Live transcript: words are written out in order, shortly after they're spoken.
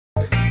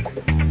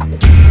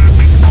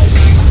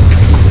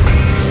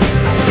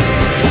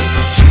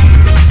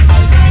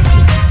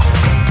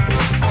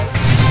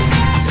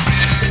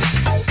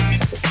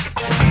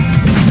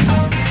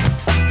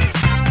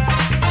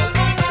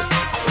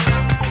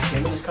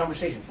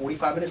conversation.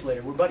 45 minutes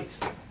later, we're buddies.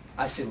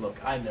 I said, look,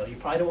 I know you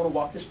probably don't want to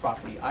walk this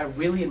property. I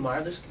really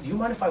admire this. Do you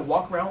mind if I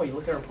walk around while you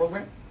look at our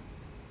program?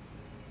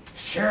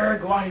 Sure,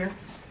 go out here.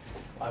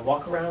 I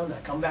walk around, I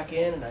come back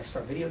in, and I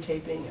start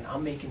videotaping, and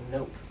I'm making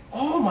note.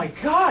 Oh my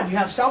God, you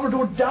have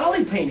Salvador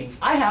Dali paintings.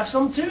 I have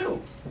some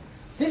too.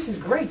 This is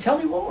great. Tell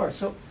me more.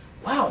 So,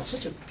 wow, it's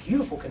such a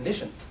beautiful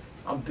condition.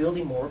 I'm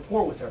building more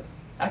rapport with her.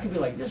 I could be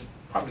like, this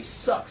property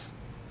sucks.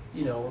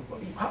 You know,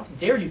 how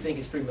dare you think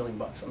it's $3 million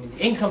bucks? I mean, the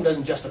income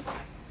doesn't justify it.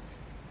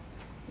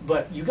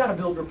 But you got to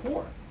build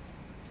rapport.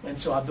 And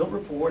so I built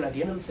rapport, and at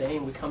the end of the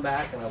thing, we come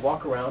back, and I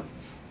walk around.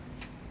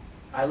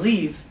 I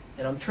leave,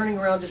 and I'm turning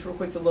around just real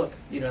quick to look,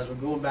 you know, as we're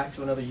going back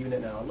to another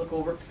unit now. I look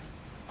over.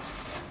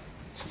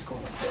 She's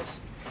going like this.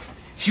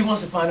 She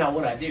wants to find out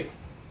what I do.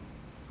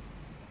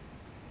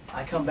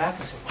 I come back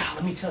and say, wow,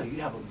 let me tell you,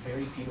 you have a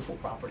very beautiful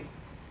property.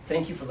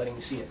 Thank you for letting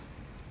me see it.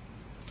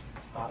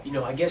 You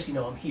know, I guess you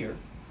know I'm here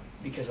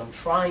because I'm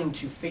trying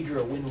to figure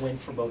a win-win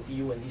for both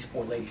you and these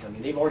poor ladies. I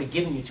mean, they've already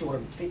given you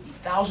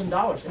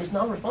 $250,000, and it's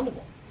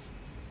non-refundable.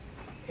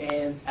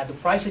 And at the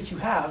price that you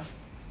have,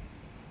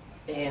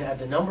 and at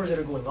the numbers that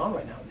are going on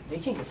right now, they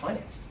can't get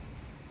financed.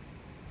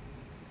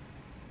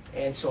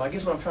 And so I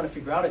guess what I'm trying to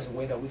figure out is a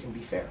way that we can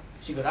be fair.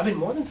 She goes, I've been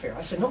more than fair.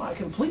 I said, no, I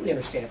completely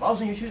understand. If I was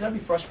in your shoes, I'd be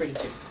frustrated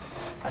too.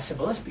 I said,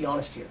 but let's be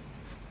honest here.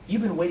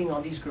 You've been waiting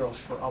on these girls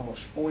for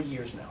almost 4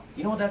 years now.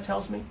 You know what that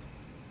tells me?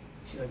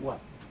 She's like, what?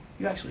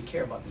 You actually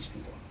care about these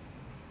people.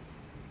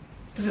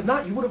 Because if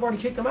not, you would have already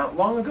kicked them out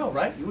long ago,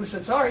 right? You would have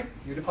said, sorry,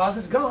 your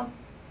deposit's gone.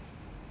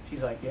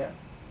 She's like, yeah.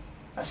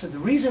 I said, the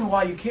reason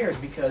why you care is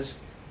because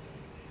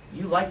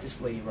you like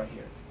this lady right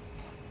here.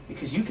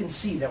 Because you can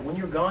see that when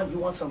you're gone, you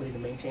want somebody to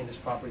maintain this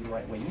property the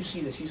right way. You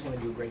see that she's going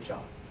to do a great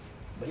job.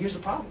 But here's the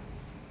problem.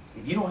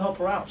 If you don't help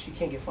her out, she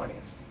can't get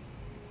financed.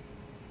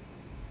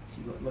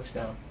 She looks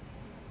down.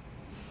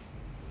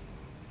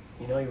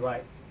 You know, you're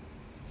right.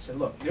 I said,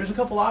 look, there's a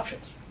couple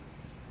options.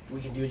 We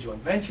can do a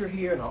joint venture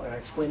here, and I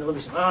explained to Libby,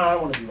 said, I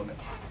don't want to do a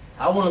venture.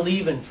 I want to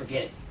leave and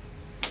forget it.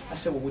 I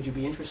said, well, would you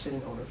be interested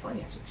in owner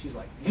financing? She's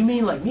like, you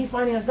mean like me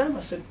finance them? I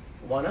said,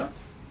 why not?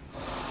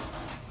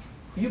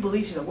 You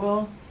believe? She's like,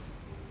 well,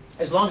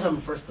 as long as I'm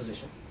in first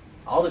position.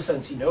 All of a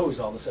sudden, she knows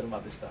all of a sudden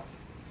about this stuff.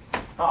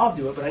 I'll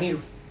do it, but I need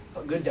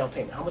a good down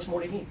payment. How much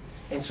more do you need?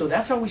 And so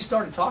that's how we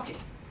started talking.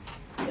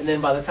 And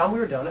then by the time we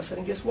were done, I said,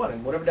 and guess what?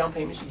 And whatever down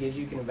payment she gives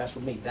you, you can invest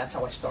with me. That's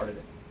how I started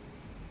it.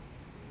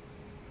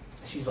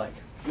 She's like,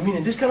 you mean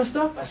in this kind of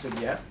stuff? I said,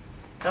 yeah.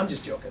 I'm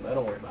just joking.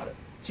 Don't worry about it.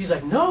 She's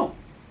like, no.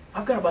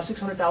 I've got about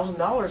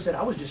 $600,000 that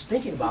I was just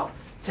thinking about,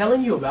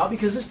 telling you about,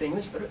 because this thing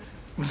is better.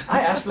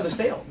 I asked for the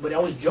sale, but I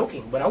was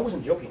joking. But I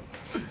wasn't joking.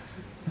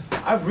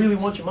 I really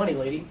want your money,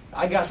 lady.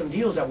 I got some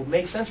deals that would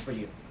make sense for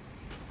you.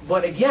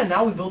 But again,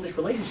 now we built this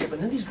relationship,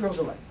 and then these girls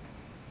are like,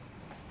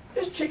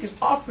 this chick is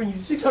offering you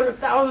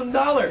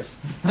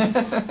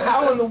 $600,000.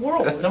 How in the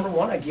world? Well, number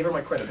one, I gave her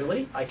my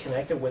credibility. I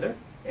connected with her,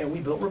 and we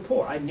built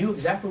rapport. I knew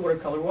exactly what her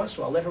color was,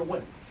 so I let her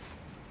win.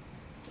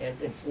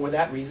 And for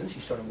that reason, she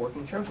started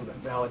working terms with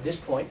them. Now, at this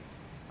point,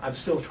 I'm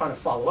still trying to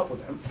follow up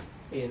with them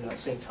in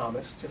St.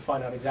 Thomas to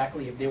find out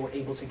exactly if they were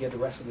able to get the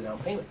rest of the down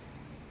payment.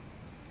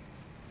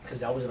 Because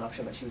that was an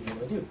option that she was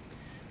able to do.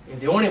 If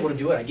they weren't able to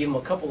do it, I gave them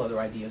a couple other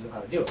ideas of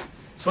how to do it.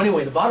 So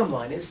anyway, the bottom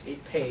line is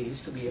it pays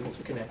to be able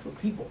to connect with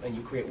people, and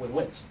you create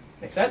win-wins.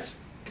 Make sense?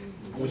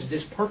 Which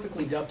this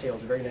perfectly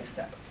dovetails the very next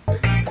step.